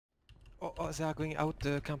Oh, they are going out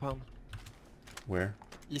the compound. Where?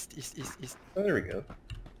 East, east, east, east. Oh, there we go.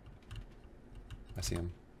 I see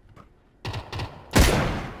him.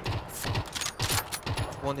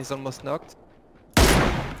 One is almost knocked.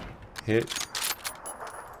 Hit.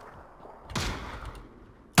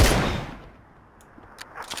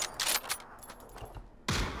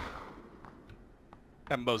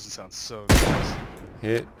 That Mosin sounds so good.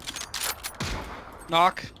 Hit.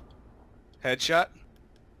 Knock. Headshot.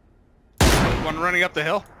 One running up the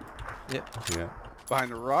hill. Yeah. Yeah.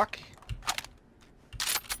 Behind the rock.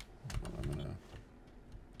 I'm gonna...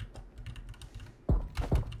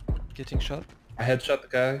 Getting shot. I headshot the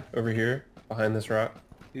guy over here behind this rock.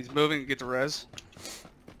 He's moving to get the res.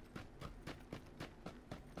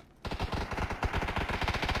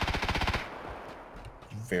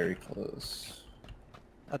 Very close.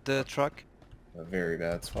 At the truck. A very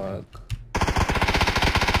bad spot.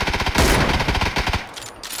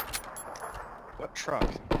 What truck?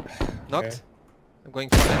 Knocked. Okay. I'm going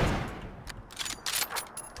for that.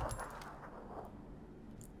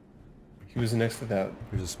 He was next to that.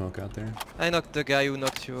 There's a smoke out there. I knocked the guy who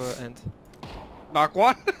knocked your end. Knock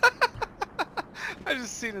one. I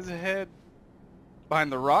just seen his head. Behind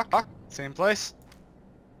the rock. Same place.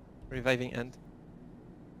 Reviving end.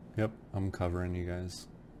 Yep, I'm covering you guys.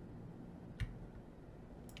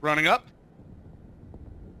 Running up.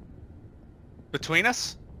 Between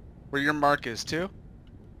us. Where your mark is too.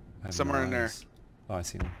 I have Somewhere no in there. eyes. Oh, I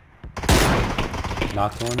see him.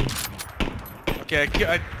 Knocked one. Okay,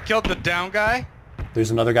 I killed the down guy.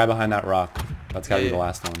 There's another guy behind that rock. That's gotta be Yeah. the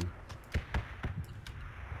last one.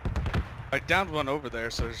 I downed one over there,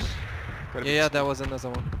 so there's... gotta be Yeah, some- there was another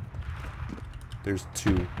one. There's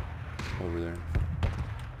two over there.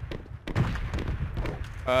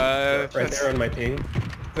 Right that's, there on my ping.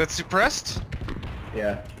 that's suppressed?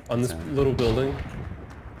 Yeah. On this Sound. little building.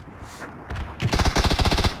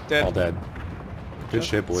 Dead. All dead. Good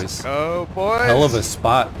shit, boys. Oh, boys! Hell of a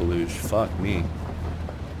spot, Belush. Fuck me.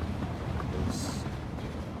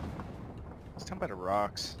 He's down by the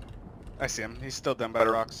rocks. I see him. He's still down by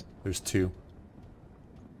the rocks. There's two.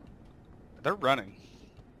 They're running.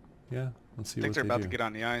 Yeah, let's see I think what they're they about do. to get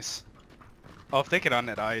on the ice. Oh, if they get on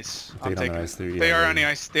that ice, If they I'm get on taking the it. ice, They yeah, are they're- on the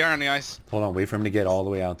ice. They are on the ice. Hold on, wait for him to get all the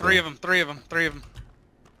way out there. Three of them. Three of them. Three of them.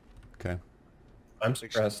 Three of them. Okay. I'm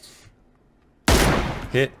suppressed.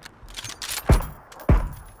 Hit.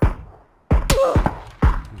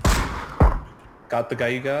 Got the guy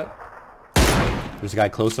you got? There's a guy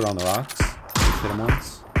closer on the rocks. Hit him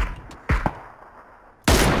once.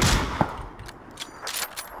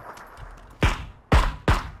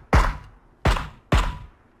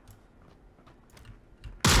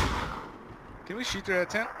 Can we shoot through that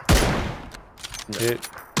tent? Hit.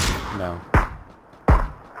 No.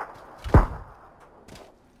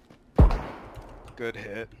 Good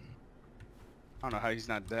hit. I don't know how he's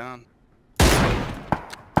not down.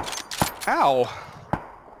 Ow!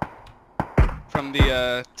 From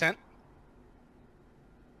the tent.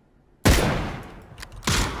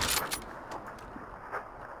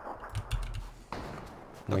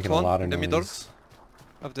 Making a one lot of in the middle. noise.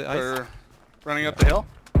 Of the ice. They're running up the hill.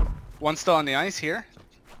 One still on the ice here.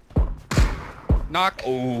 Knock.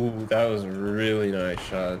 Oh, that was a really nice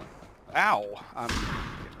shot. Ow! I'm...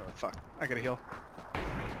 fuck. I gotta heal.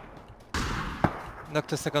 Knocked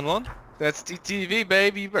the second one. That's TTV,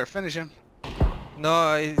 baby. You better finish him.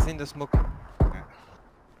 No, he's in the smoke.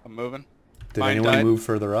 I'm moving. Did Mine anyone died. move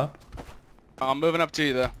further up? I'm moving up to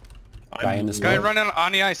you, though. Guy in the Guy smoke. running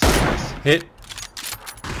on the ice. On the ice. Hit.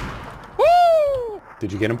 Woo!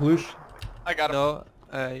 Did you get him, Belush? I got him. No,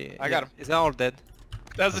 I got him. They're all dead.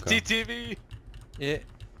 That's Okay. a TTV. Yeah.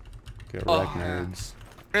 Get Oh, wrecked, yeah. nerds.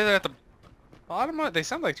 They're at the bottom of it. They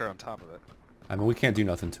sound like they're on top of it. I mean, we can't do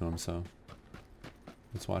nothing to him, so...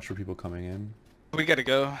 Let's watch for people coming in. We gotta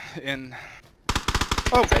go in.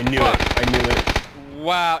 Oh, I knew fuck. it. I knew it.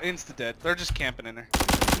 Wow, insta dead. They're just camping in there.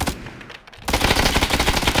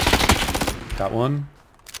 Got one.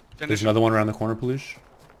 Finish There's him. another one around the corner, Belush.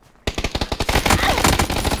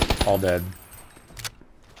 All dead.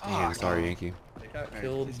 Damn, Fuck. sorry, Yankee. They got Alright,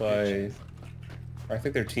 killed these by... bitches. I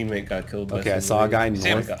think their teammate got killed by Okay, I some saw a guy weird-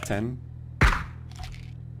 Sam north got 10.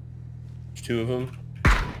 Two of them.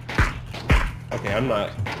 Okay, I'm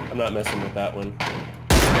not messing with that one.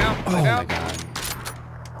 Down, Oh down. my god.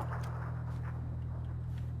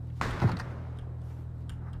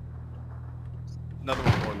 Another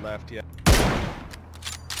one more left, yeah.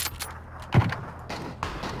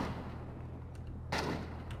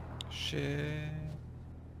 Shit.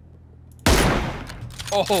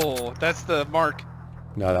 Oh, that's the mark.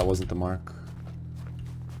 No, that wasn't the mark.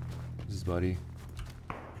 This is Buddy.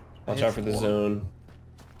 Watch out for the zone.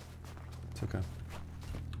 It's okay.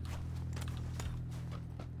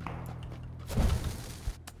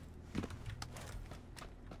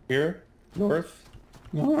 Here? North?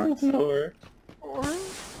 North. North.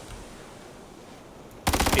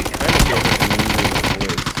 It kind of feels like a new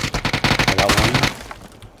voice. I got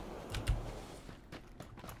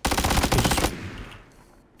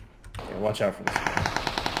one. Yeah, watch out for this.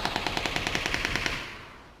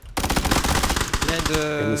 And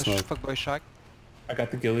In the smoke. fuckboy shack. I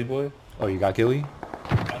got the ghillie boy. Oh, you got Gilly?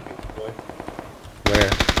 I got the ghillie boy. Where?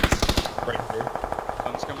 Right here.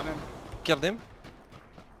 Sun's coming in. Killed him.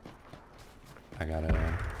 I gotta do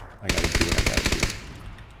what I gotta do.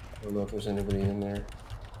 I don't know if there's anybody in there.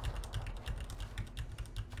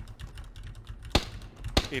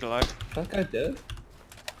 8 alive. Is that guy dead?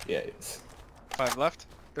 Yeah, he is. 5 left.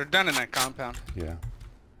 They're done in that compound. Yeah.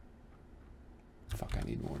 Fuck, I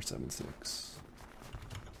need more 7.6.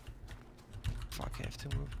 Fuck, I have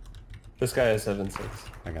to move. This guy has 7.6.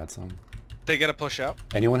 I got some. They gotta push out.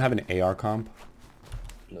 Anyone have an AR comp?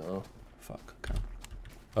 No. Fuck, okay.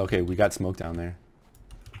 Okay, we got smoke down there.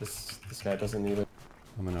 This guy doesn't need it.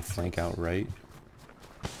 I'm gonna flank out right.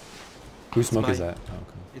 Whose smoke is mine. that? Oh,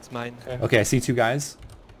 okay. It's mine. Okay. Okay, I see 2 guys.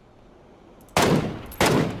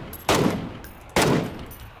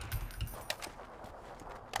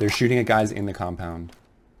 They're shooting at guys in the compound.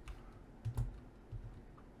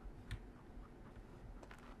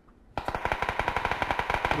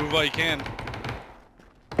 Move while you can.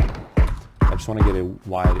 I just want to get a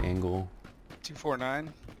wide angle.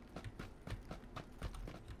 249.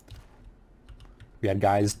 We had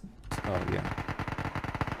guys... Oh, yeah.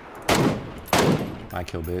 I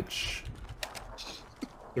kill bitch.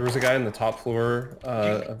 There was a guy in the top floor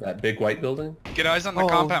of that big white building. Get eyes on the Oh,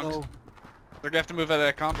 compound. no. They're gonna have to move out of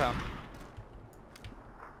that compound.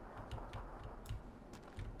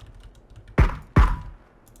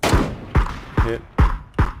 Hit.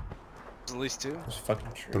 There's at least 2. There's a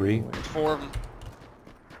fucking tree. 3. Wait. 4 of them.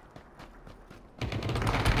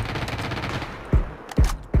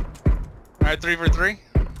 Alright, 3 for 3.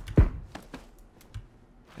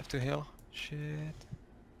 Have to heal. Shit.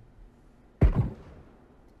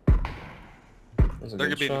 There's a They're good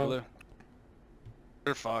gonna be in the shot. blue.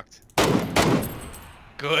 They're fucked.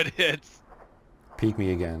 Good hits. Peek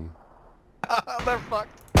me again. They're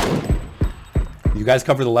fucked. You guys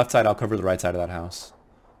cover the left side, I'll cover the right side of that house.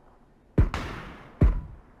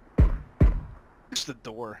 Push the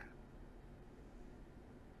door.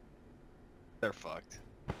 They're fucked.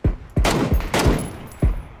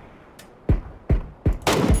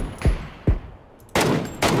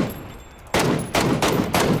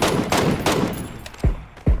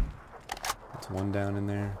 That's 1 down in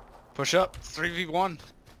there. Push up. 3v1.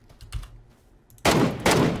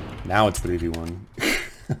 Now it's 3v1.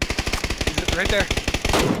 He's right there.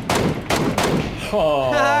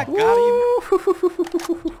 Oh, Ah, got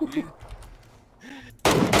him.